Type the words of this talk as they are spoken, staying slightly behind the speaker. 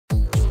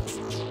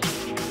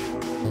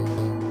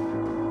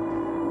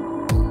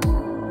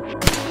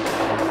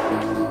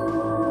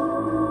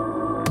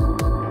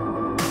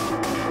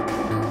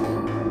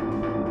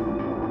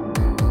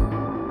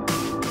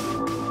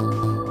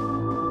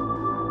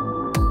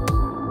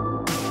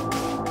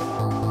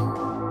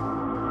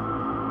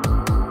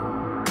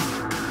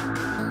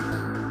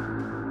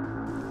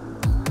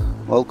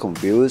Welcome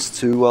viewers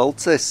to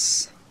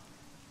Altis.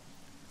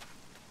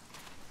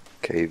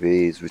 KV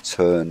is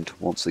returned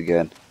once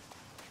again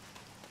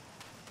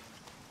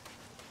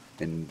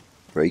in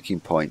Breaking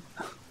Point.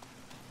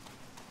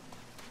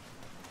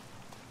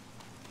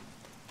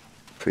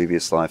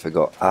 Previous life I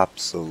got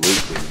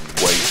absolutely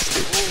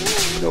wasted.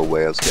 There's no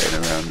way I was getting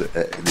around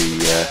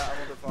the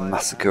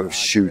massacre of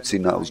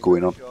shooting that was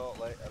going on.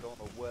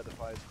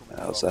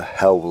 That was a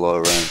hell of a lot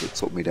of rounds that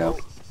took me down.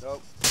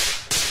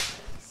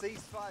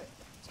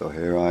 So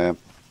here I am,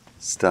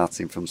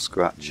 starting from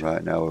scratch.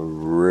 Right now I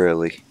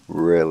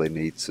really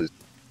need to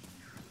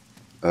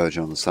urge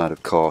on the side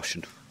of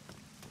caution.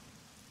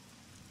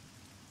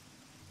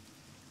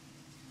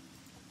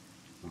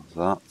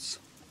 That.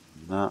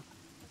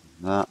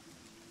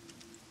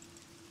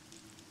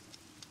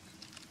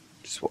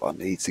 Just what I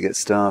need to get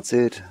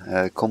started.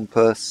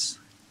 Compass.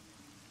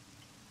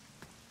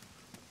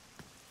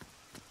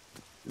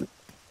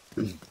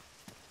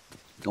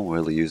 Don't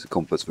really use the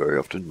compass very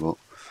often, but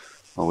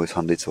always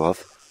handy to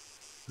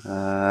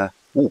have.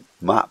 Ooh,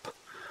 map.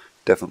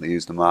 Definitely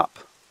use the map.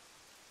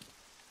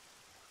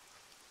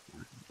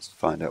 Let's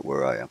find out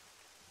where I am.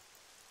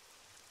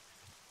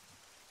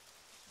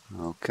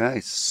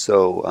 Okay,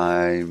 so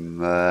I'm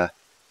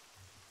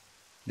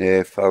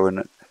near Faranaki.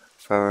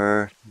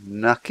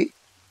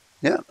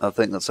 Yeah, I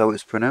think that's how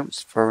it's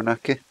pronounced,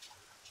 Faranaki.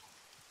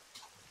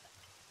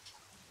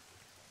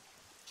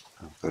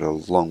 I've got a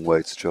long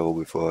way to travel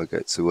before I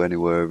get to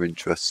anywhere of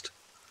interest.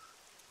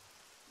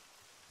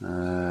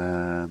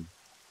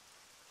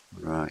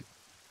 Right,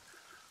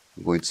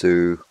 I'm going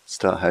to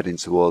start heading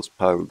towards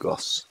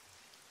Pyrgos,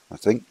 I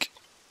think.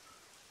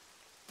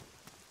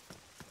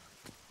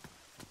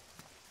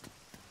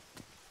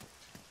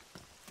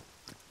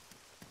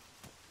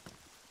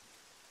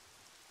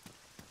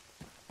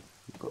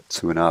 I've got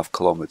 2.5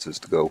 kilometers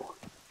to go.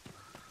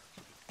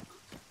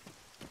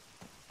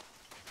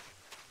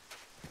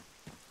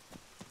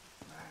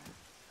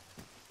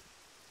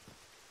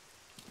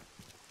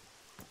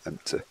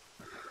 Empty.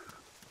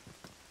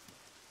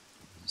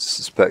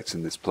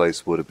 Suspecting this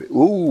place would have been.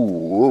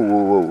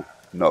 Ooh,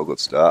 not a good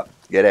start.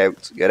 Get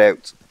out, get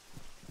out.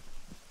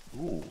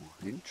 Ooh,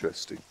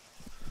 interesting.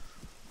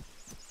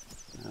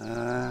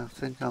 I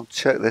think I'll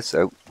check this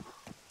out.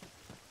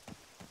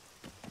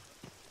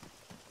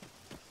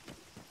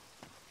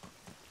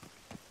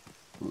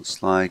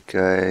 Looks like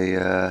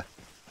a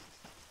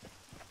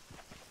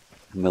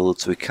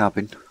military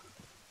cabin.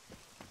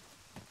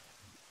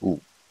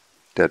 Ooh,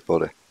 dead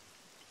body.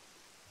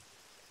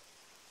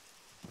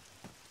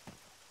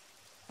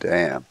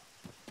 Damn.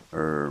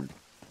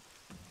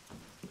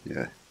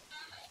 Yeah.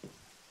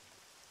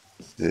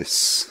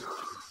 This.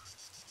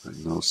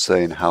 There's no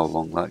saying how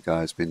long that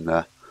guy's been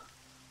there.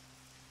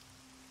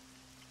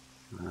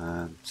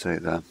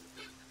 Take that.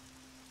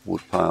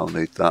 Wood pile,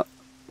 need that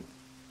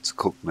to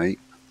cook meat.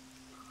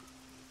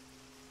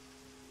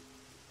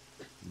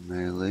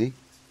 Melee.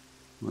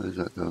 Where does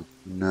that go?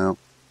 No.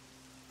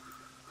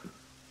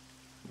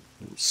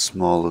 It's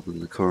smaller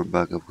than the current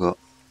bag I've got.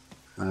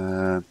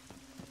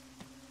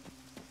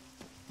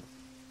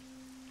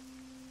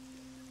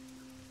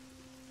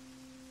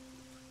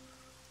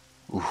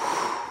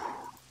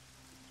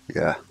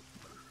 Yeah,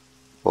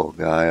 poor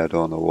guy, I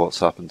don't know what's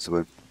happened to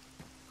him,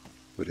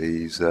 but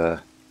he's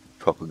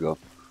proper gone.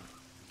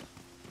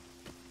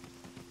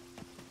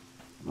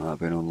 I've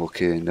been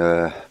unlucky and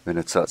been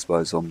attacked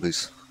by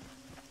zombies.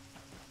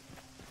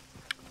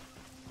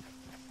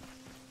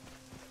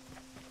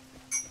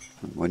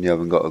 And when you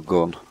haven't got a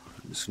gun,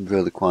 it's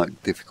really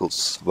quite difficult to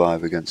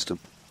survive against them.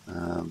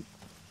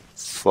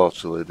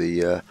 Fortunately,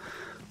 the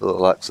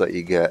little axe that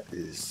you get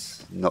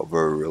is not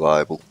very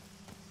reliable.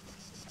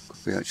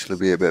 Could actually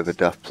be a bit of a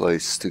daft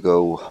place to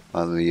go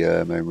by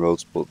the main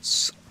roads, but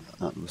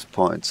at this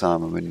point in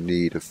time I'm in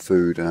need of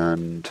food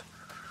and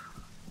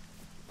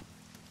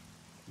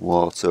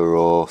water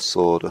or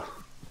soda,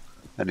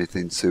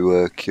 anything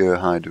to cure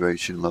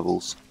hydration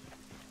levels.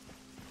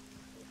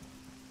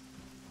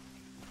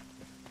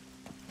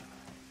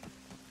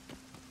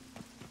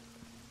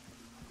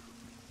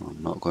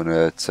 I'm not going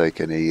to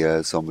take any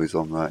zombies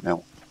on right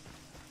now.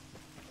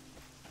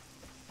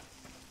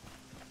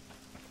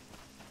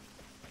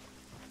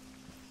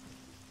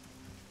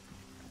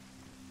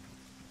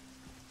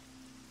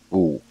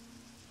 Ooh,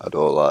 I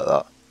don't like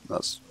that.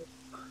 That's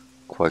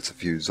quite a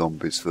few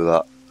zombies for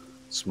that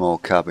small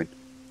cabin.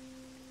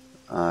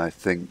 I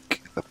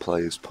think a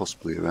player's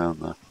possibly around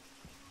there.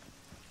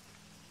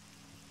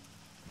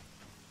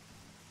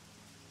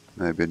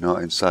 Maybe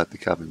not inside the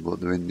cabin, but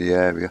they're in the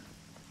area.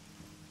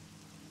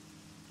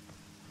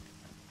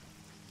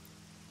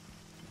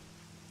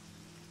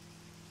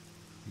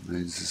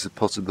 There's a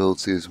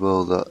possibility as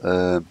well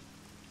that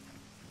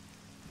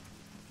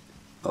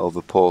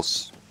other poor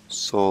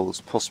soul has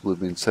possibly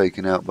been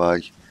taken out by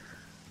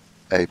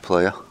a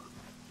player.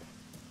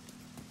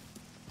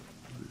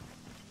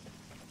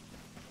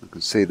 I can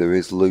see there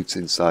is loot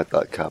inside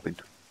that cabin,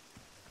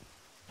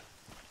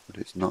 but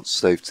it's not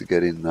safe to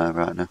get in there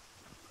right now.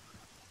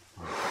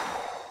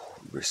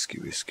 Risky.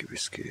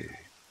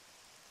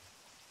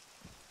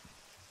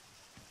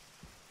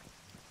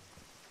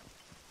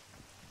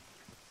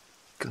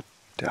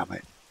 Damn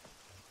it.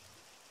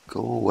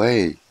 Go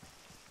away.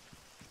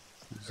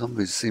 The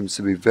zombies seems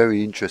to be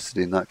very interested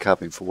in that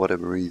cabin for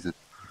whatever reason.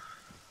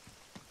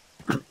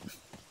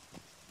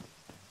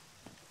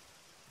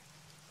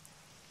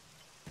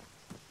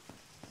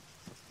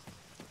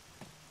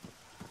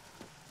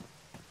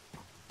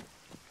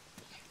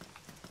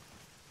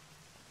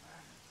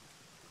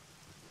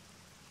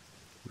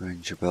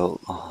 Ranger belt.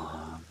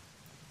 Oh,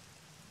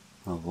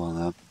 I have one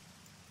of them.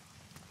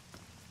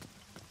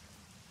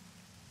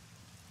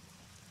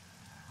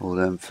 Old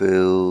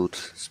Enfield,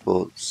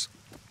 sports,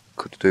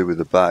 could do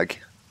with a bag.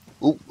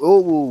 Oh, whoa,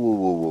 whoa, whoa,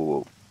 whoa, whoa,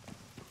 whoa.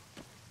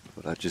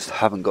 But I just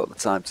haven't got the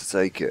time to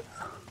take it.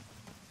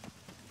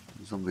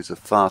 The zombies are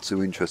far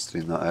too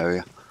interested in that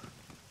area.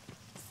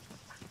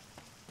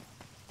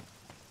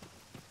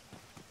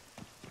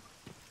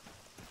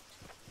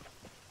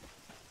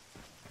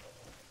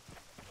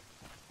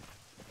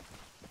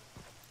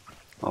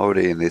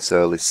 Already in this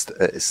early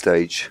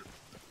stage,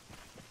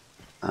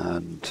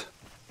 and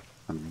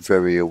I'm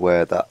very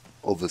aware that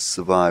other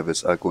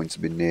survivors are going to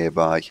be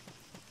nearby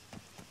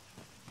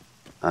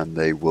and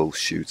they will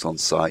shoot on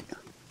sight.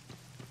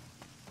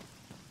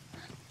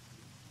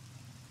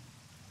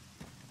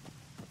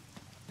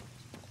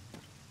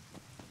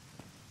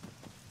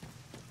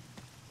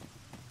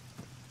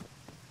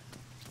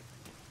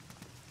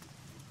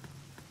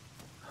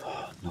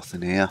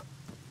 Nothing here.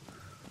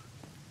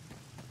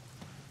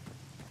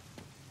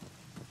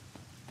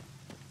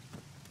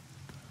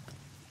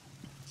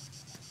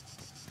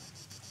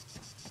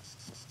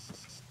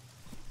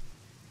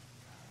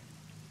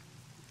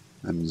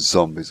 And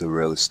zombies are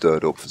really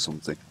stirred up for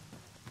something.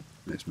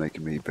 It's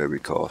making me very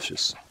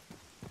cautious.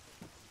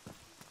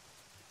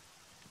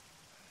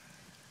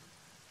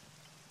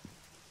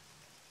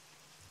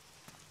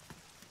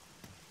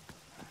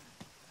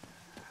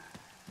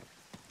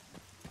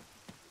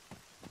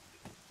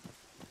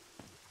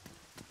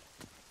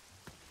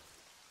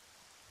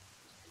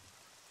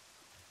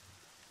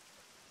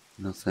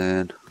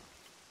 Nothing.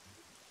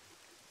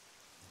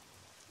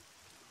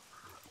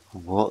 A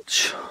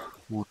watch.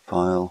 Wood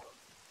pile.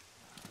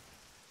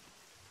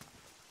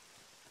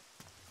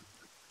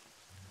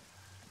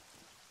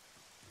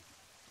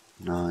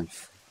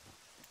 Knife.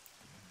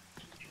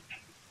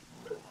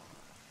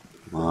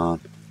 Come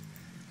on.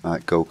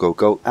 Right, go, go,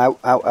 go. Ow,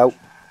 ow, ow.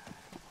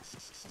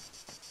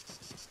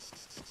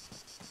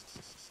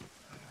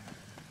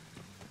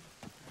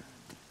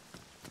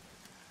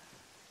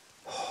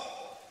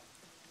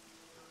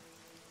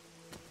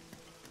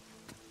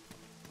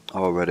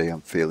 Already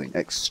I'm feeling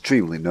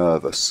extremely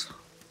nervous.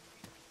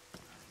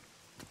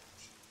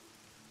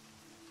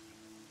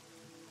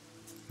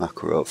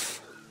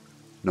 Makarov.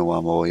 No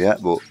ammo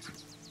yet, but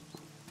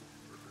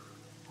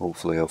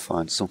hopefully I'll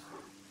find some.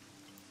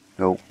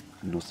 No,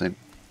 nothing.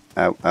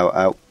 Ow, ow,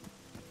 ow.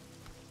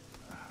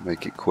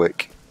 Make it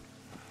quick.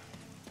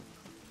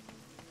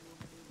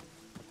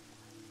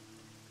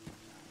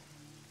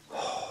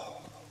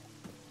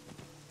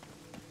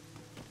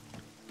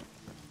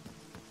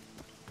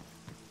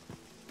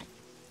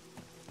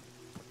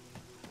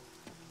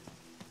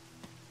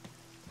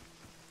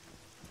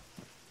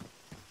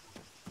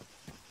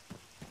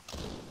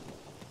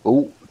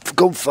 Oh,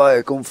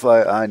 gunfire,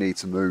 gunfire. I need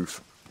to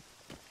move.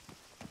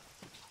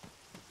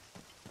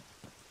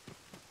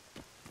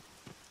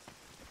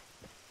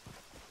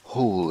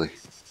 Holy.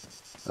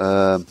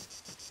 That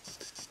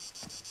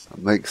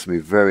makes me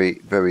very,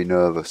 very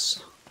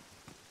nervous.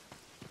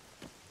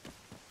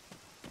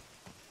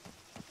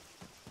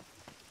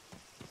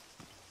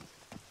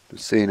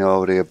 I've seen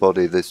already a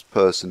body. This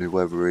person,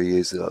 whoever he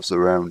is that's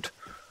around,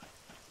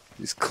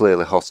 is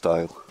clearly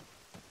hostile.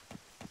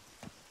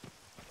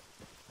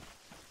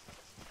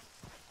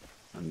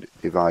 And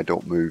if I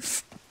don't move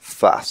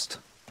fast,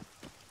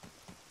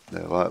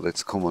 they're likely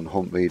to come and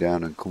hunt me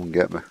down and come and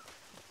get me.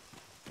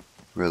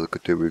 Really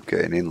could do with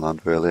getting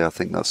inland, really. I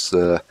think that's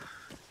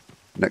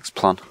next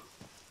plan.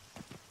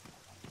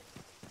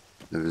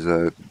 There's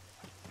a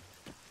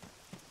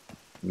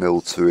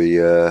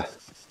military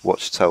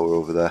watchtower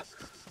over there,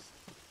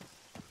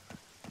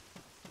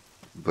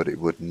 but it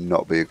would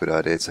not be a good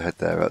idea to head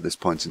there at this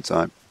point in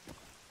time.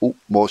 Oh,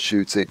 more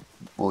shooting,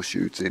 more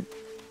shooting.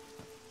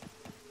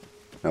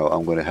 No,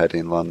 I'm going to head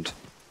inland.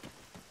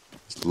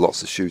 There's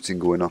lots of shooting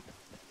going on.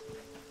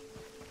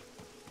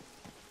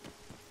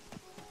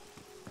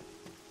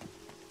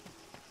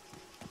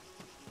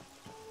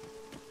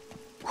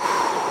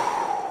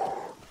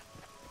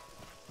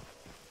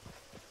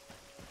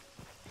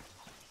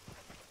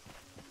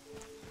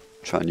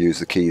 Try and use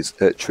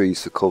the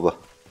trees for cover.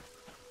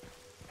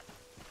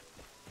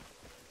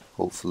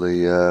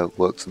 Hopefully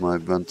work to my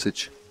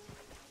advantage.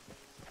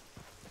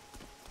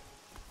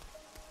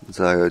 As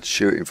I heard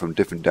shooting from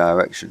different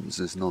directions,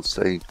 there's no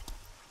saying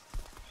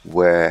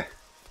where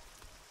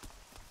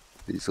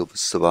these other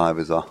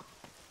survivors are.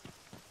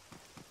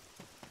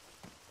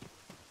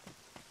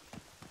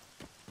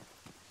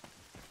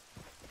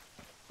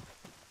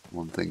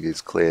 One thing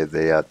is clear,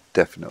 they are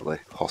definitely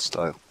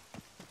hostile.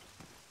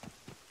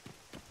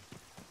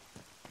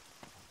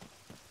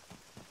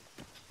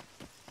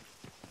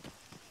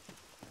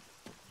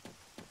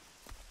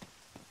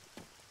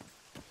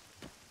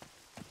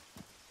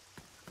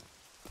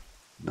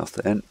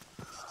 Nothing.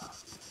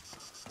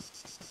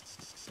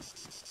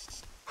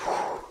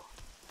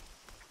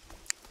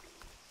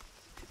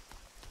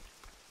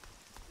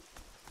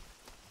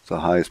 The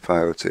highest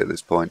priority at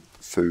this point,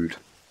 food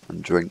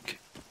and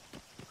drink.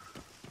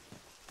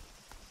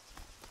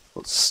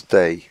 But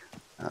stay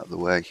out of the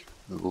way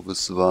of other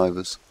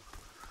survivors.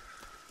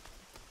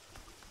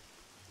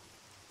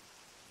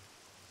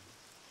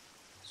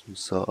 Some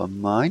sort of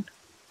mine.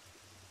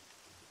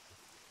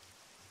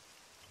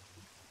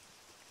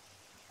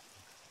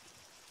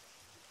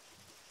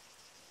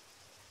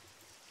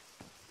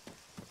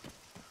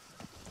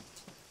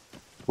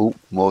 Oh,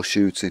 more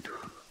shooting.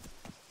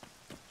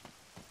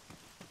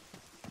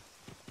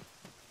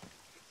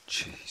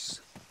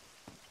 Jeez.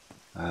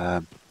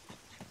 I'm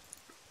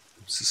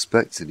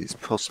suspecting it's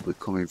possibly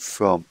coming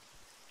from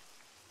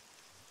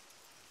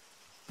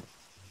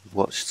the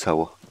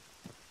watchtower.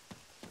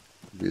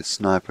 Be a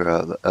sniper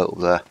out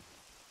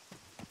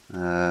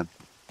there,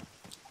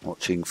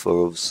 watching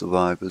for other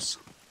survivors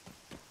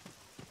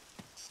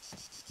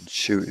and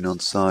shooting on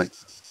sight.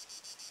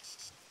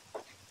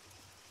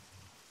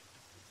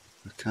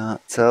 I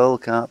can't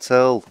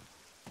tell.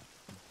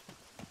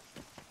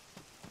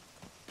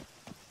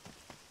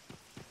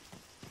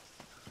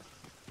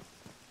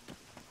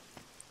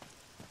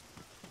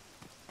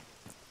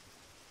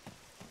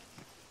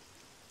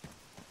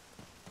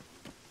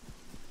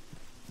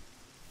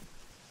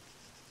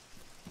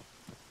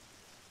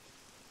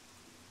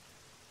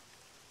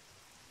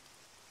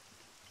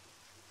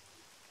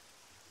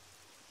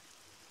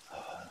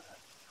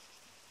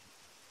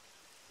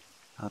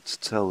 Hard to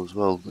tell as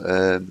well.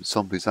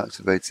 Zombies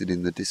activated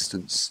in the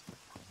distance.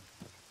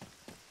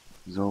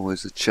 There's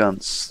always a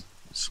chance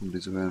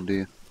somebody's around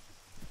here.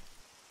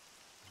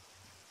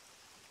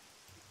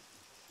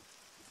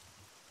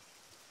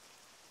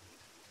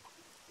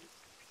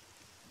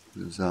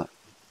 Who's that?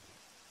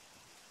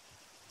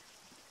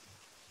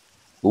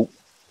 Oh.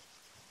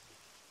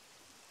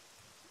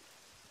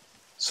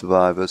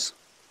 Survivors.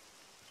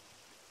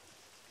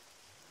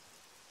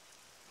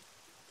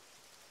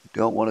 You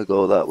don't want to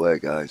go that way,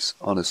 guys.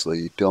 Honestly,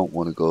 you don't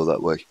want to go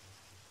that way.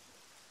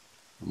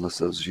 Unless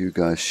that was you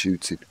guys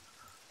shooting.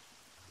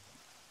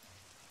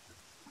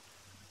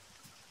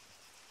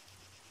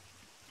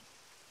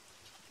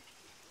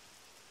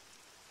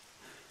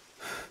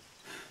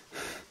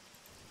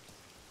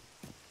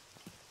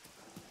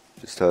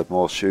 Just heard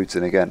more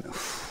shooting again.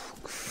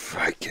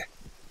 Crikey.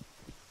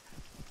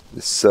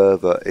 This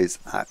server is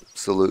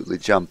absolutely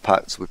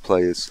jam-packed with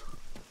players.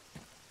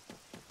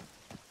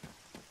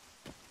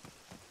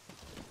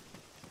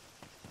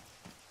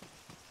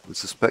 I'm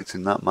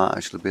suspecting that might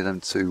actually be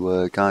them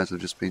two guys I've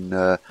just been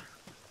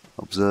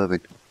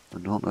observing. I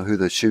don't know who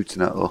they're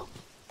shooting at though.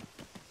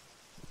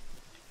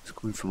 It's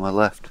coming from my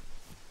left.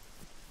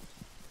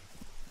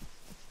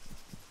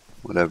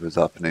 Whatever is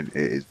happening,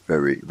 it is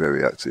very,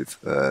 very active.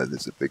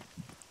 There's a big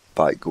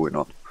fight going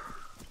on.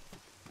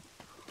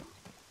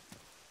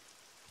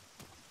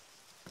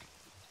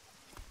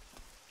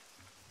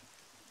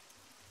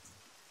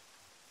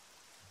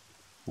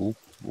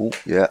 Oh,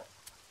 yeah.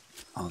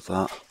 How's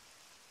that?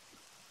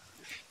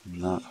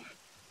 And that.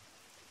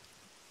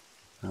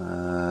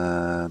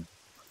 I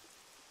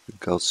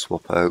think I'll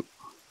swap out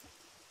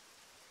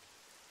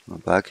my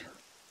bag.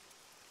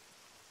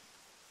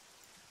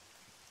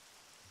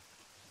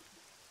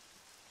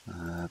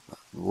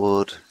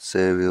 Wood,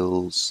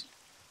 cereals.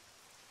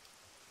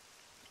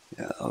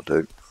 Yeah, I'll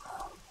do.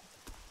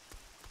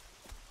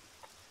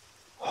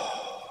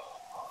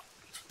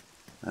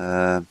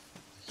 I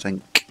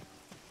think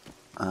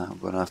I'm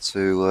going to have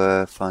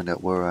to find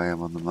out where I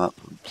am on the map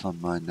and plan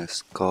my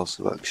next course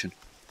of action.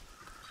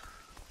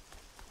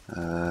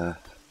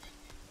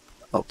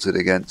 Opted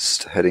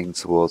against heading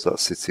towards that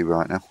city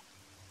right now.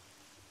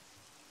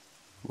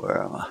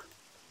 Where am I?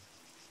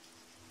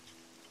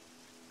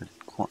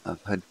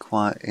 I've had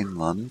quite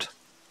inland.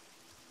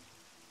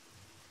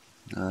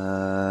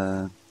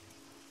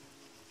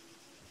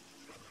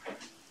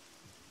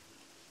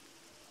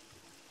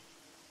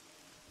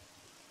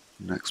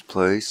 Next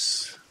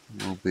place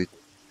will be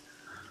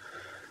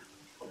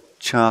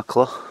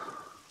Charcler.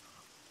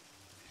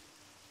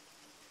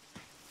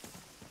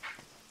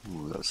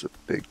 Oh, that's a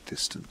big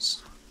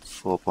distance.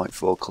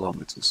 4.4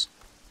 kilometers.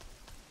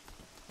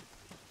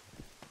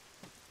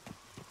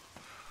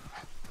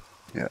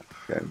 Yeah,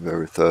 getting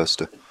very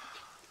thirsty.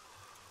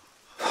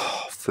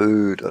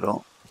 Food, I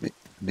don't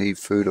need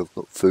food, I've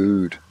got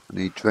food. I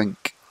need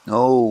drink.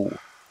 No!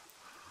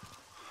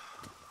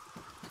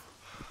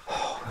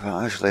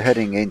 Without actually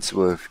heading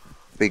into a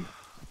big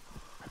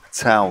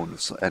town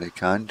of any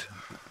kind,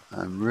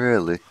 I'm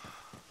really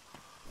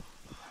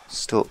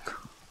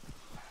stuck.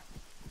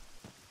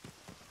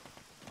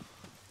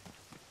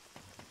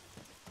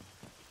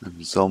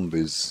 And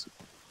zombies,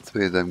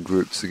 3 of them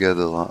grouped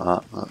together like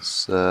that,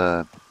 that's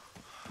a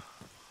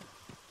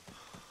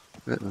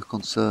bit of a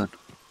concern.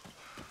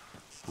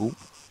 Oh,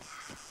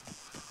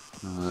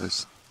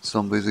 there's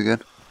zombies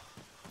again.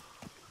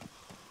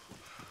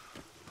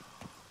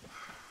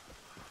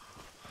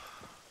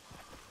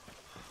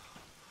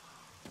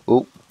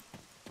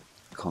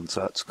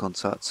 Contact,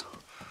 contact.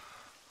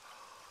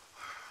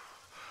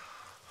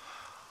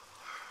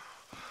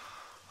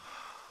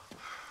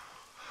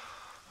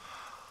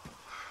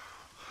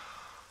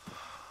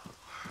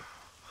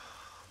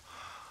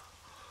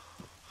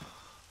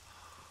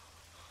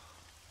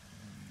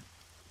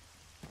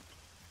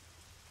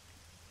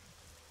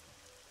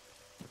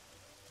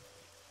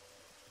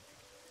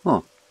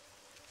 Oh.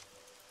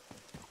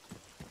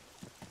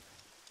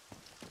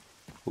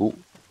 Oh,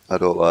 I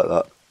don't like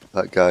that.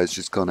 That guy's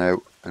just gone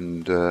out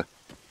and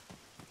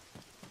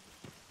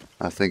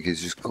I think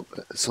he's just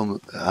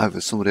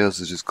either somebody else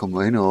has just come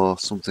in or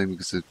something,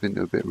 because there's been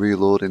a bit of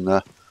reloading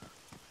there.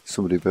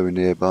 Somebody very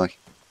nearby.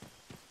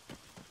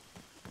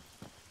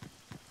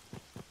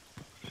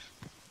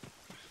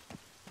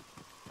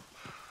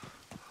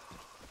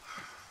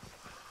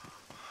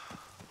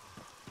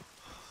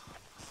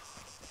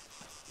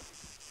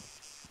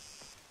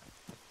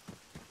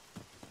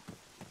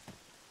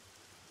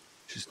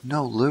 There's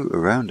no loot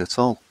around at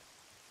all.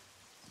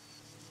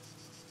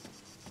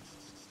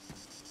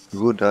 We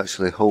would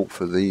actually hope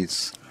for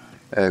these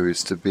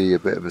areas to be a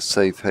bit of a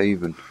safe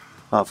haven,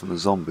 apart from the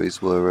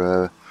zombies,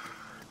 where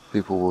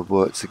people would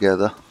work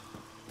together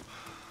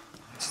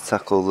to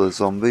tackle the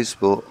zombies,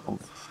 but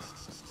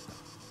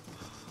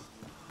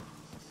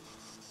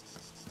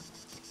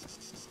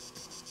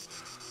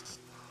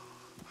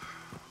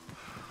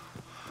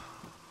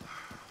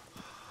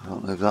I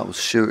don't know if that was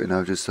shooting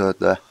I just heard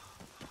there.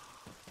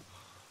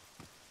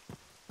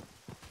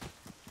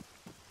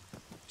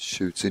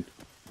 Shooting.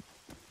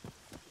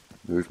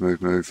 Move,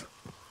 move, move.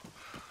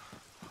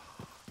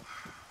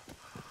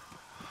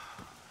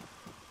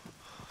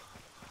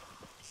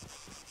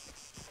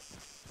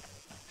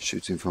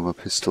 Shooting from a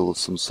pistol of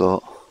some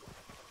sort.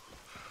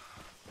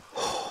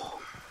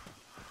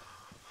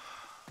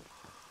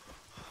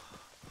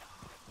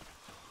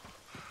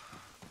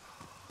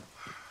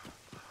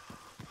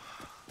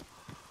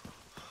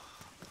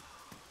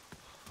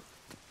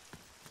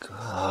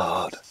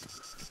 God,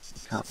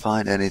 can't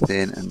find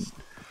anything and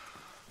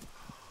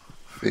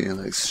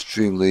feeling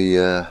extremely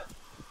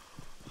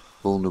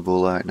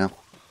vulnerable right now.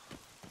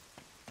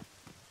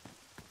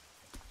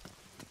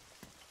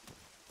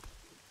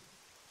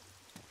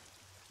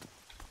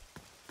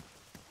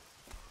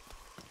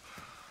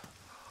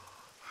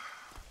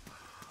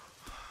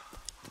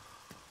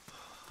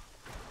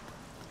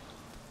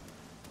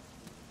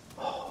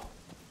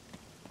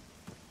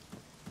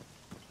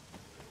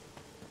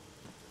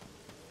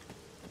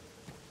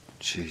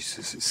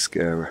 Jesus, it's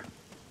scary.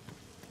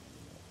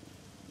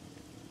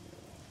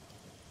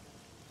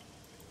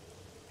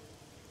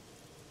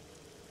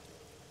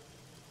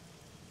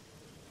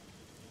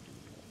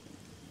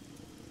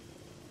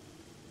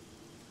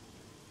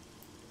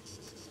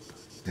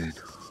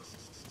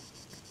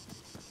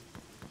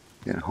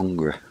 Getting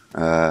hungry.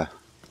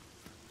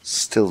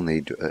 Still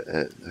need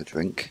a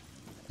drink.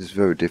 It's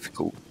very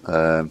difficult.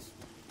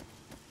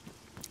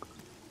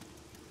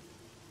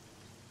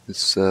 This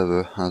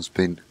server has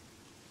been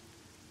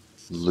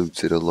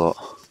looted a lot.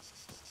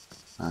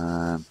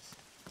 On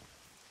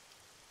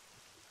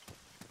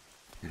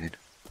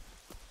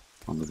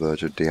the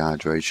verge of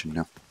dehydration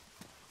now.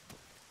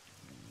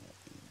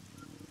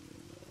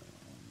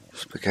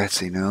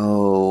 Spaghetti,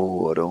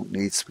 no, I don't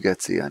need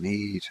spaghetti, I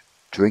need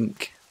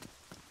drink.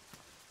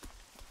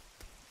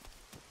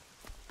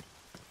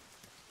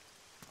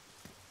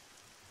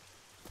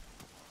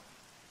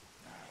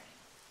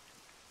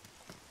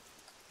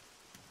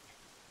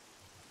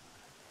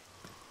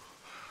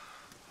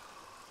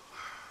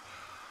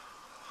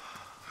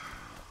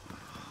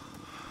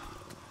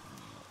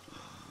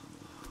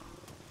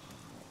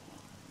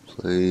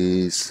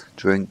 Please,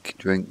 drink,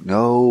 drink,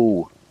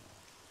 no!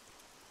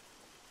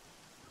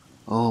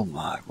 Oh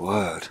my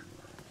word.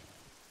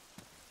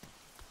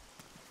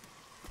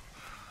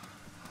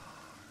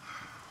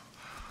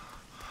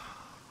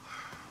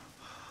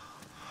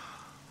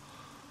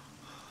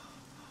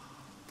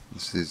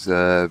 This is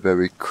a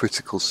very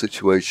critical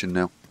situation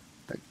now.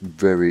 Like,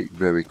 very,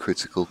 very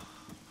critical.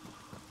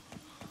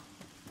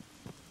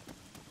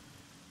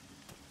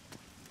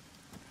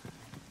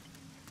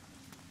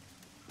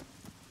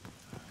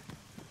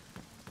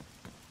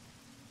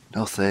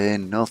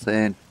 Nothing,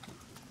 nothing.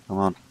 Come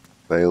on,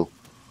 fail.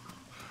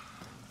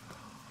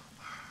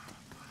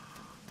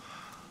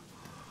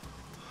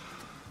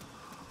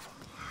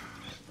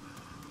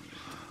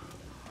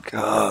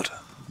 God,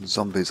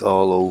 zombies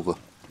all over.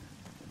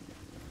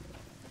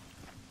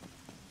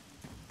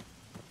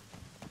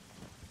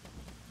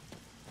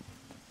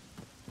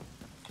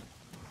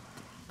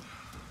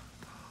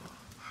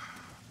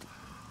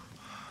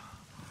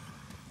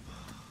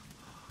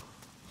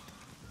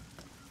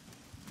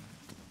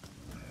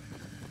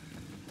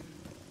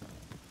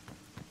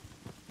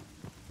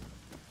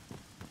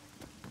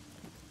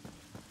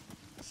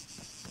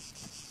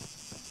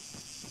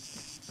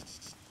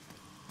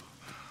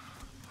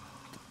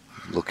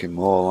 Looking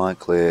more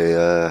likely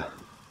that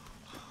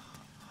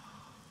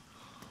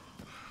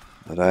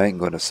I ain't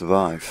going to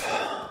survive.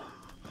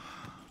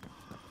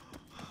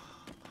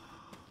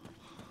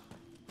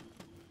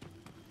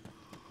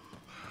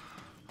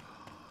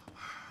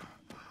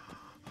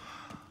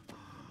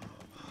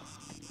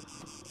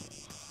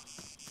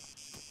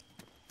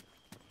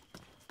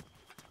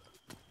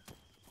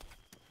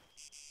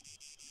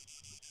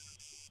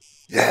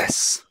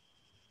 Yes!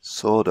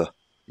 Soda.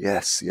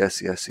 Yes,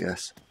 yes, yes,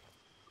 yes.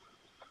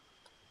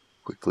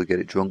 Quickly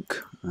get it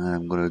drunk.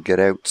 I'm going to get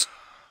out.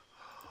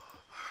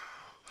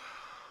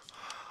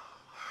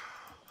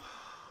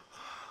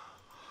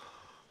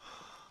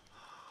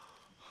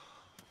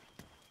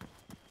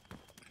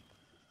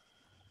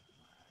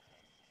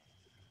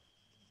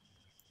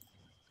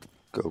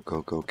 Go,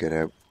 go, go, get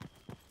out.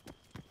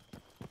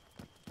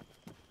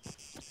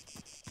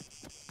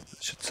 That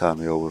should tie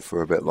me over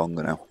for a bit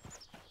longer now.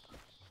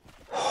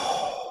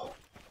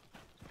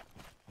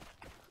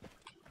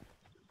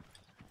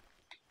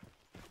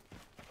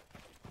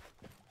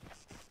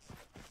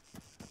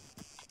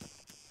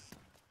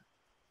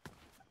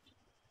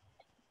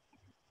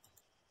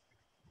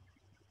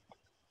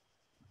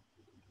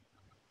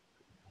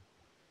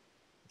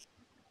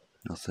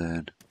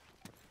 Nothing.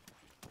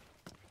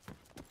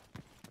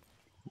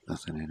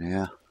 Nothing in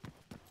here.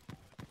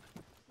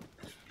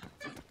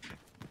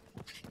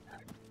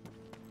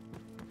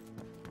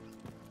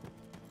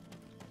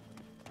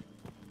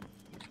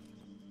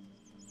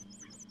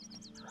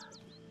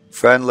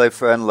 Friendly,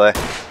 friendly.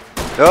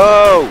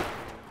 No!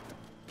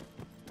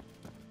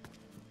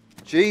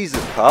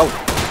 Jesus, pal.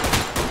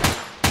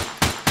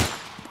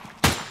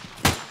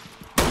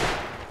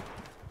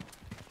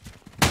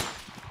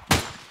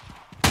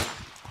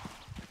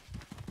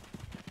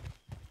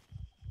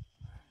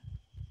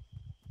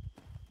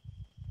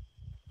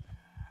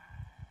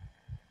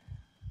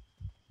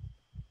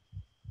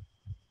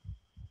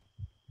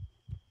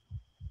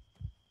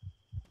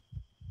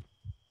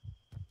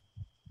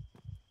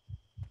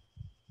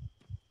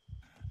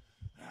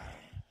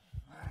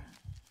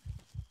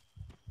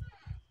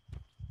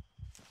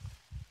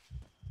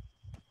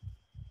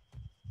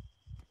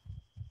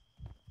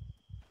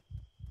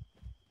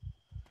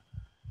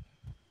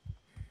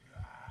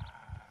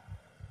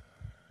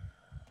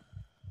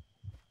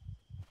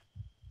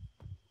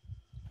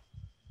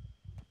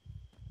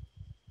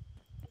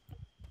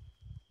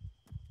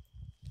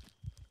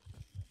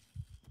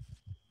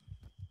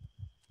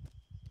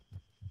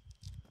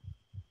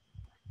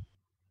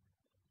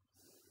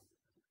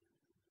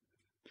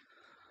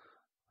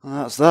 And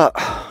that's that.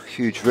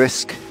 Huge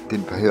risk.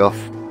 Didn't pay off.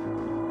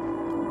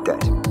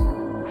 Dead.